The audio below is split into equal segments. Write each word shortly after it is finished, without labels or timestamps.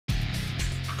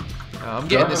Oh, I'm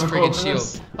getting this friggin'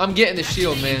 shield. I'm getting the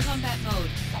shield, man.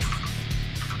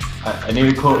 I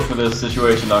need a quote for this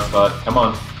situation, Knockbot. Come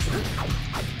on.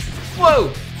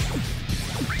 Whoa!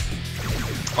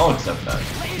 I'll accept that.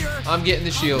 I'm getting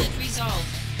the shield.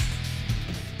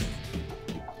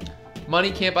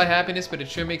 Money can't buy happiness, but it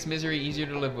sure makes misery easier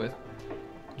to live with.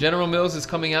 General Mills is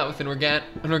coming out with an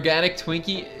organic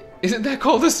Twinkie. Isn't that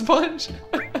called a sponge?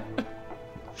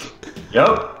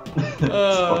 Yup.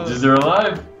 Sponges are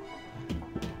alive.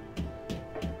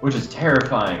 Which is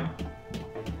terrifying.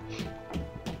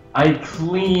 I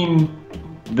clean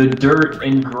the dirt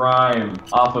and grime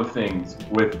off of things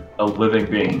with a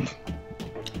living being.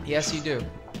 Yes, you do.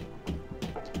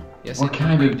 Yes, what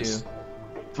kind you of do.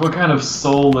 What kind of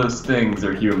soulless things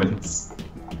are humans?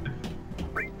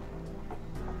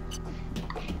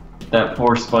 That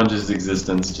poor sponge's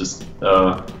existence just,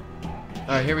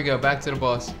 Alright, here we go. Back to the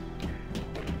boss.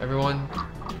 Everyone,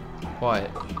 quiet.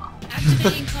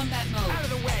 Activating combat mode. Out of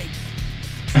the way.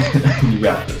 You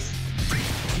got this.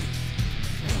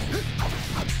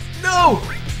 No!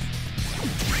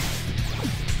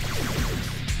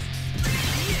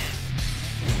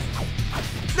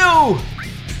 No!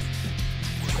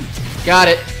 Got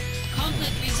it.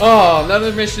 Oh,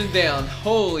 another mission down.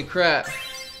 Holy crap.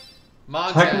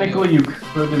 Technically, you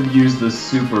could have used the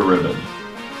super ribbon.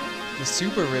 The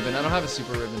super ribbon? I don't have a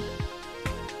super ribbon.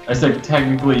 I said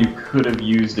technically you could have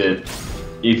used it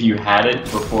if you had it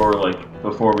before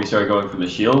we started going for the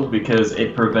shield, because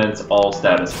it prevents all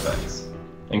status effects,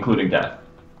 including death.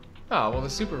 Oh, well the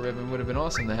super ribbon would have been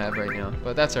awesome to have right now,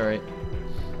 but that's alright.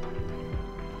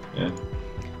 Yeah.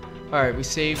 Alright, we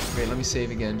saved. Wait, let me save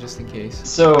again, just in case.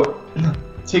 So,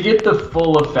 to get the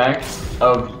full effect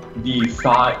of the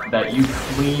thought that you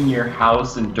clean your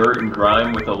house in dirt and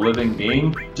grime with a living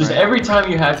being, just every time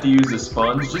you have to use a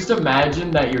sponge, just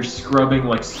imagine that you're scrubbing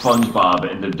like SpongeBob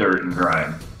into dirt and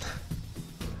grime.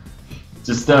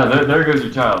 Just, there goes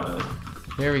your childhood.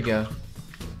 There we go.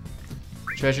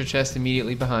 Treasure chest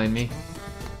immediately behind me.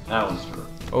 That was true.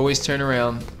 Always turn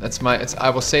around. I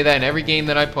will say that in every game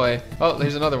that I play. Oh,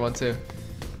 there's another one too.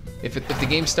 If the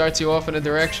game starts you off in a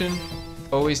direction,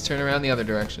 always turn around the other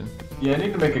direction. Yeah, I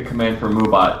need to make a command for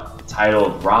Moobot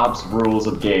titled Rob's Rules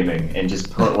of Gaming and just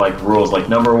put like rules like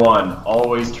number 1,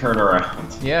 always turn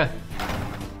around. Yeah.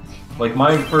 Like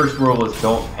my first rule is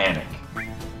don't panic.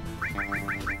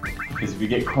 Because if you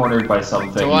get cornered by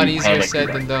something, it's a lot easier said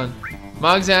than done.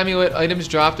 Mog's amulet, items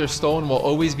dropped or stolen will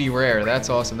always be rare. That's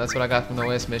awesome. That's what I got from the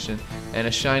last mission. And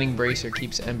a shining bracer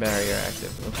keeps end barrier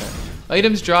active. Okay.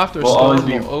 Items dropped or stolen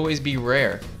will always be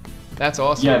rare. That's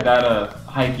awesome. Yeah, that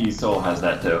Heike Soul has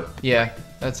that too. Yeah,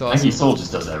 that's awesome. Heike Soul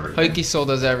just does everything. Heike Soul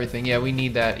does everything. Yeah, we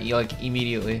need that like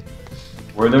immediately.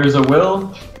 Where there's a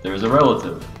will, there's a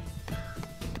relative.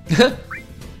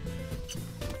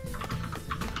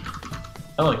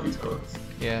 I like these quotes.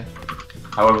 Yeah.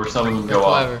 However, some of them go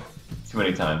clever. off too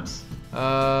many times.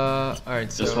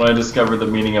 Alright, so... Just when I discovered the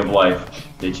meaning of life,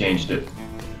 they changed it.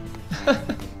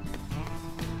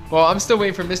 Well, I'm still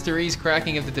waiting for Mr. E's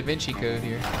cracking of the Da Vinci Code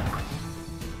here.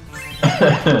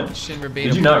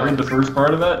 Did you not read the first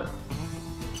part of that?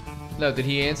 No, did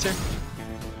he answer?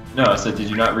 No, I said, did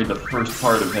you not read the first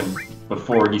part of him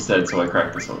before he said, so I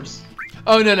cracked the source?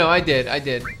 Oh, no, I did. I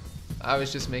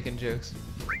was just making jokes.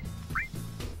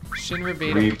 Shinra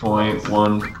Beta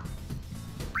 3.1.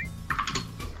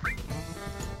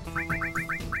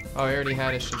 Oh, I already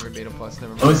had a Shinra Beta Plus,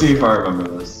 never mind. Let me see if I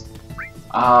remember this.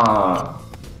 I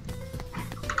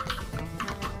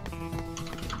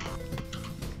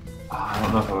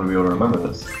don't know if I'm going to be able to remember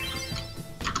this.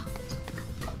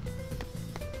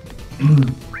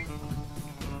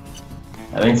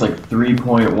 I think it's like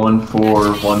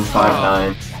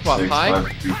 3.14159. What, pi?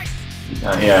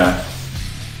 Yeah.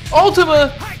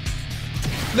 Ultima!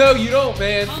 No, you don't,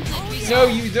 man. No,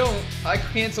 you don't. I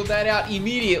canceled that out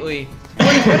immediately.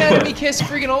 What enemy kiss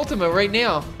friggin' Ultima right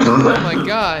now? Oh my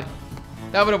god.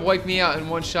 That would have wiped me out in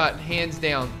one shot, hands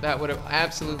down. That would have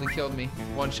absolutely killed me.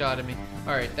 One shot at me.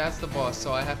 Alright, that's the boss,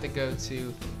 so I have to go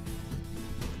to...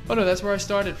 Oh no, that's where I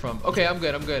started from. Okay, I'm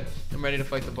good. I'm ready to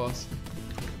fight the boss.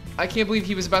 I can't believe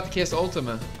he was about to cast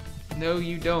Ultima. No,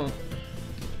 you don't.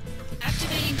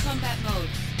 Activating combat mode.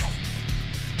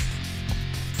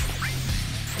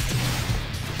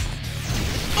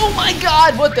 Oh my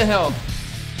god, what the hell?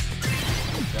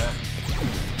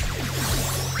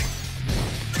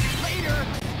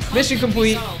 Mission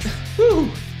complete.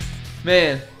 Whew.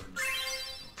 Man.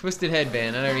 Twisted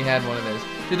headband. I already had one of those.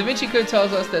 The Da Vinci Code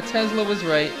tells us that Tesla was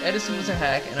right, Edison was a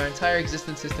hack, and our entire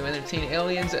existence system entertain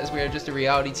aliens as we are just a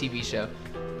reality TV show.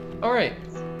 Alright.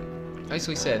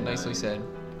 Nicely said, nicely said.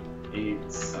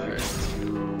 8, 6,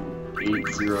 2...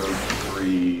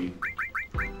 803.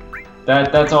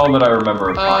 That's all that I remember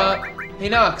of Pi. Hey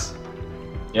Nox,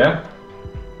 Yeah?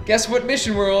 guess what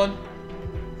mission we're on?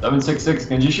 766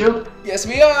 Genji Shield? Yes,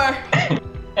 we are.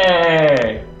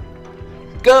 Hey!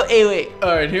 Go away.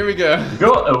 All right, here we go.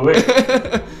 Go away!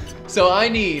 So I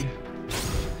need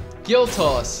Gill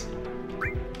Toss.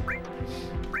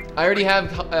 I already have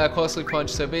Costly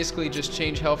Punch, so basically just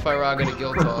change Hellfire Raga to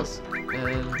Gill Toss.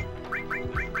 And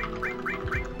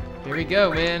here we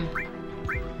go, man.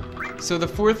 So the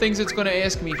 4 things it's going to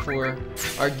ask me for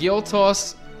are Gill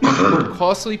Toss,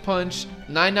 Costly Punch,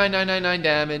 99999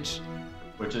 damage,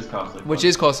 Which is costly. which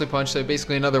is Costly Punch, so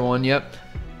basically another one, yep,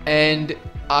 and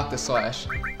Octa Slash.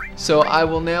 So I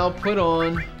will now put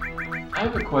on I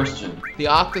have a question. the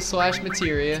Octa Slash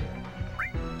materia.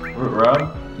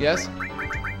 Rob, Yes?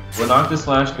 when Octa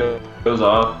Slash goes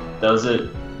off, does it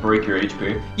break your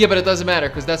HP? Yeah, but it doesn't matter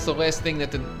because that's the last thing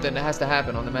that has to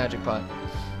happen on the Magic Pot.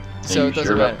 So Are you it doesn't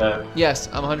sure matter. about that? Yes,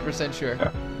 I'm 100% sure. Okay.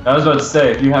 I was about to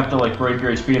say, if you have to like break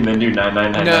your HP and then do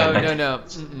 9999. No.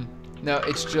 Mm-mm. No,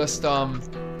 it's just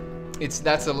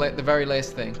that's the very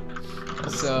last thing.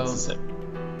 So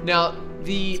now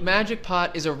the Magic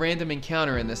Pot is a random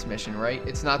encounter in this mission, right?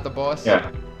 It's not the boss.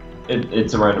 Yeah,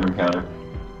 it's a random encounter.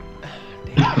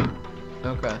 Damn.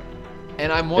 Okay.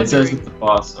 And I'm It says wondering. that the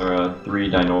boss are 3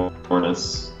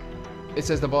 Dinornis. It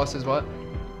says the boss is what?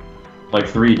 Like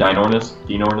 3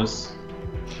 Dinornis.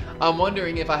 I'm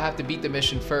wondering if I have to beat the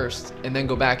mission first and then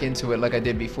go back into it like I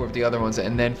did before with the other ones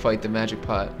and then fight the Magic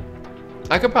Pot.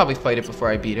 I could probably fight it before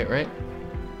I beat it, right?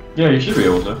 Yeah, you should be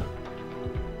able to.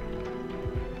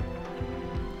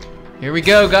 Here we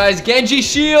go, guys. Genji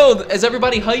Shield! Is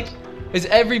everybody hype? Is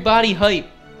everybody hype?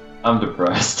 I'm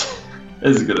depressed.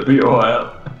 This is gonna be a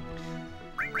while.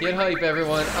 Get hype,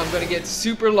 everyone. I'm gonna get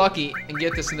super lucky and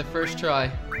get this in the first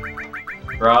try.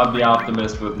 Rob the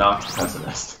Optimist with Nox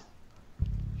Pessimist.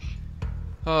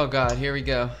 Oh god, here we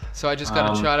go. So I just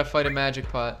gotta try to fight a Magic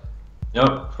Pot.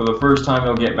 Yep, for the first time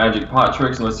you'll get Magic Pot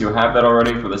Tricks unless you have that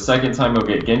already. For the second time you'll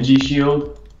get Genji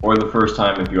Shield. Or the first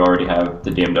time if you already have the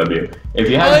DMW. If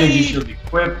you have Genji Shield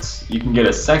equipped, you can get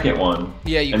a second one.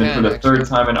 Yeah, you and then can, for the actually. third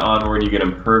time and onward, you get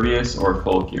Impervious or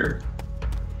Full Cure.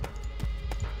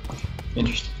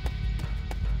 Interesting.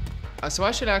 So I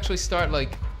should actually start,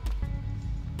 like,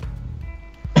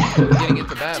 getting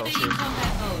into battles Activating here.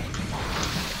 combat mode.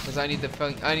 Because I need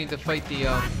to fight the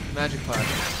Magic Pot.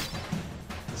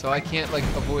 So I can't, like,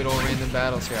 avoid all random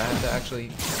battles here. I have to actually...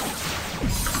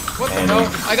 What the hell?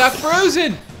 I got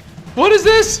frozen! What is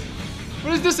this?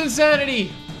 What is this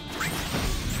insanity?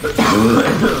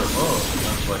 Oh,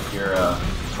 sounds like you're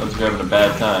having a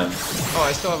bad time. Oh,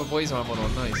 I still have a Blaze Arm on.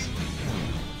 Nice.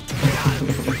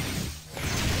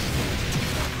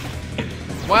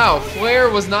 Wow, Flare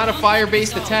was not a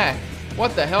fire-based attack.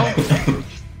 What the hell?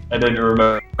 I didn't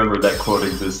remember that quote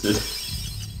existed.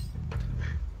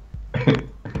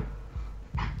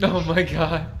 Oh my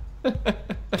god.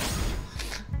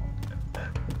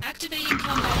 Activating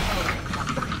combat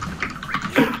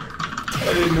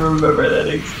I didn't remember that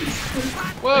existed.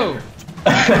 Whoa.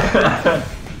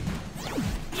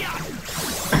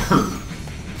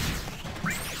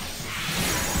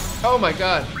 Oh my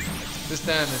god. This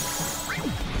damage.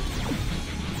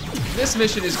 This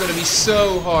mission is going to be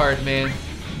so hard, man.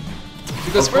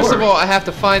 Because first of all, I have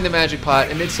to find the Magic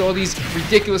Pot amidst all these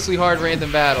ridiculously hard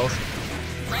random battles.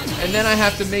 And then I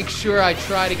have to make sure I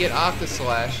try to get Octa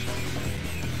Slash.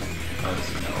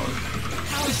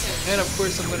 And of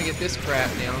course I'm gonna get this crap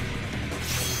now.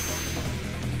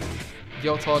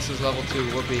 Gill Toss is level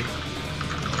 2, whoopee.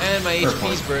 And my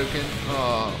HP's broken.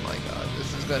 Oh my god,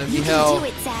 this is gonna be hell. Do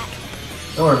it, Zach.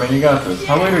 Don't worry, man, you got this.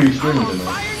 How late are you streaming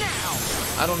tonight?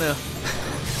 I don't know.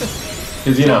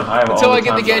 Because, you know, I have Until all I the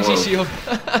get the time in Genji world.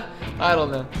 Shield. I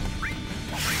don't know.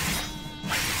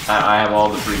 I have all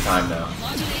the free time now.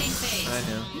 modulating phase. I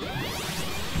know.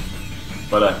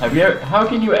 But how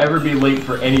can you ever be late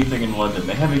for anything in London?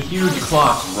 They have a huge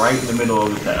clock right in the middle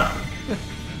of the town.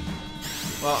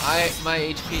 Well, my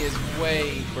HP is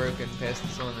way broken past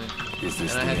its limit.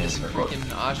 And I have this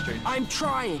freaking ostrich. I'm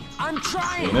trying.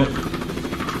 Isn't it?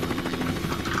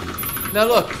 Now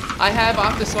look, I have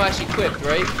Octa Slash equipped,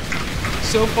 right?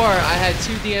 So far, I had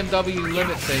 2 DMW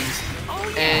limit things,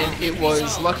 and it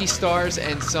was Lucky Stars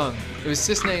and Sung. It was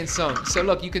Cisne and Sung. So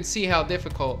look, you can see how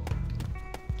difficult.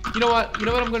 You know what? You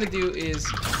know what I'm gonna do is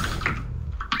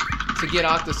to get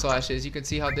Octa Slashes. You can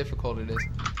see how difficult it is.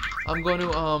 I'm going to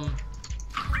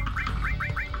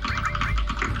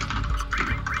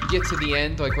get to the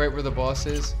end, like right where the boss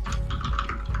is,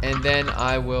 and then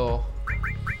I will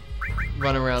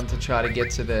run around to try to get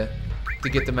to the to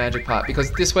get the magic pot,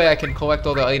 because this way I can collect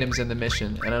all the items in the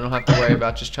mission and I don't have to worry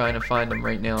about just trying to find them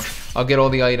right now. I'll get all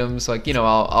the items, like, you know,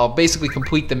 I'll basically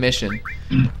complete the mission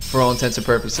for all intents and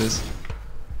purposes.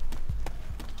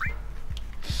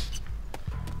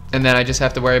 And then I just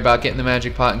have to worry about getting the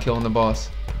magic pot and killing the boss.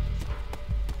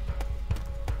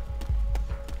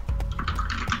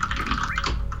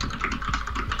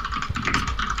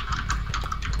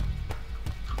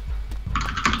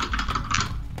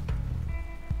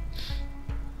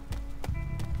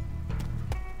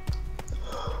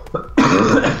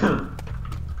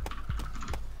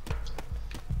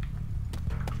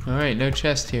 Alright, no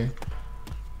chest here.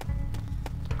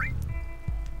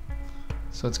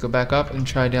 So let's go back up and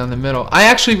try down the middle. I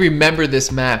actually remember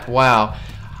this map. Wow.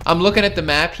 I'm looking at the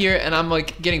map here and I'm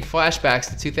like getting flashbacks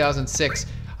to 2006.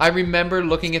 I remember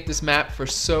looking at this map for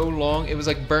so long. It was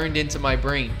like burned into my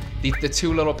brain. The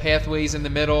two little pathways in the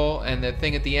middle and the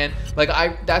thing at the end. Like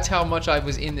that's how much I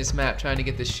was in this map trying to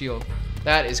get this shield.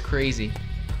 That is crazy.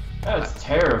 That's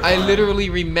terrifying. I literally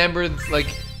remember like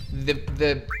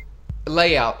the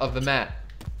layout of the map.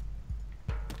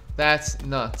 That's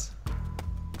nuts.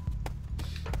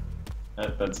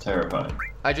 That's terrifying.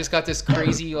 I just got this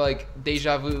crazy like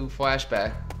deja vu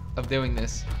flashback of doing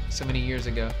this so many years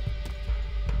ago.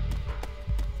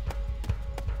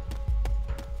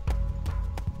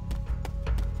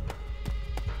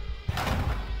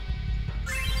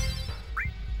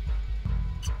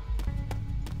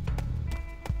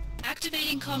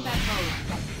 Activating combat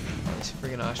mode. These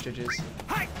friggin' ostriches.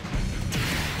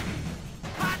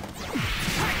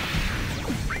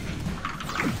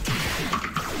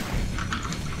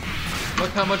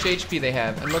 Look how much HP they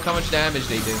have, and look how much damage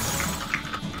they do.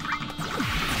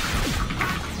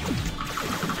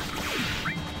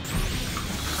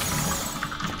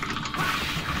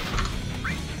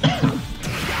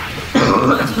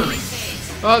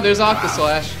 Oh, there's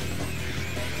Octoslash.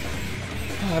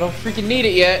 Oh, I don't freaking need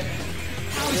it yet.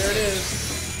 There it is.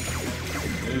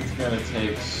 It's gonna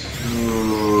take so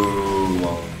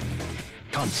long.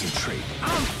 Concentrate.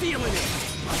 I'm feeling it.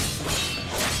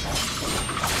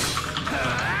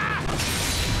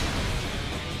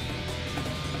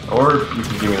 Or you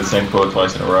can give me the same quote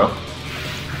twice in a row.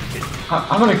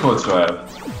 How many quotes do I have?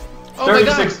 Oh my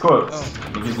God. 36 quotes. Oh.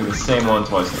 It gives me the same one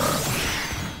twice in a row.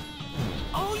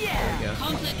 Oh yeah. Yeah.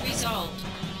 Conflict resolved.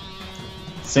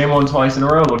 Same one twice in a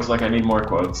row. Looks like I need more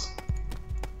quotes.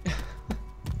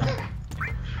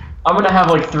 I'm gonna have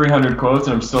like 300 quotes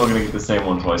and I'm still gonna get the same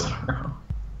one twice in a row.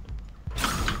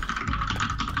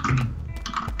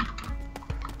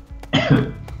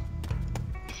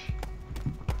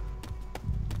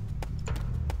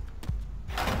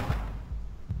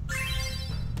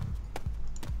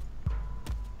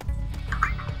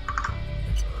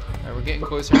 Alright, we're getting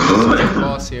closer to the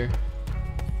boss here.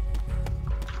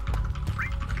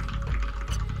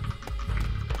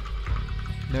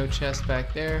 No chest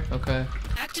back there. Okay.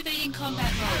 Activating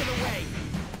combat mode.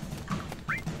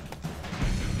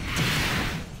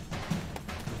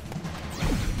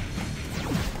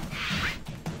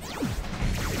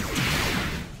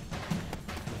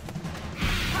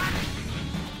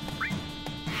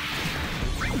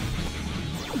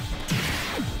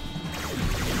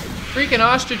 Freaking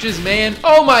ostriches, man.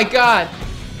 Oh my God.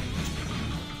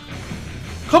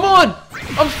 Come on.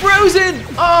 I'm frozen.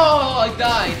 Oh, I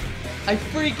died. I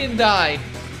freaking died.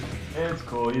 It's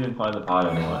cool. You didn't find the pot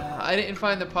anyway. I didn't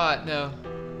find the pot, no.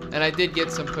 And I did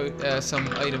get some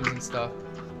items and stuff.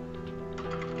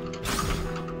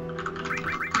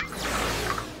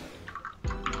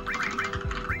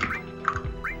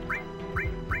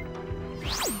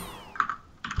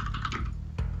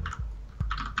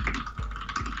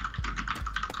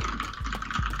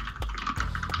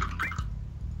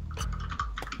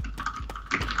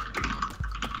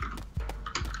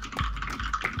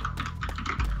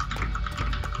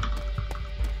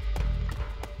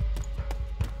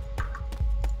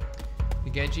 The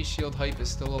Genji shield hype is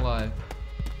still alive.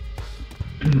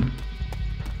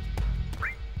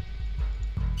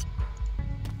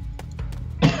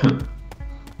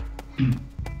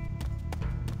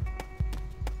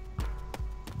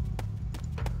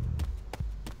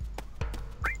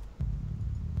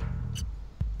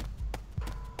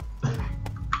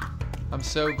 I'm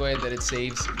so glad that it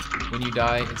saves when you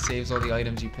die. It saves all the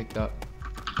items you picked up.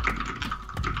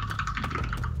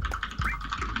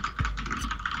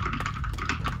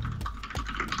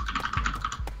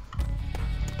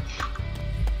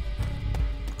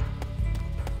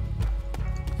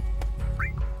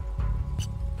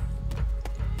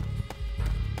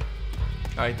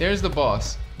 Alright, there's the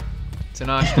boss. It's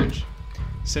an ostrich.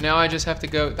 So now I just have to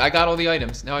go. I got all the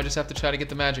items. Now I just have to try to get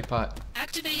the magic pot.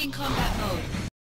 Activating combat mode.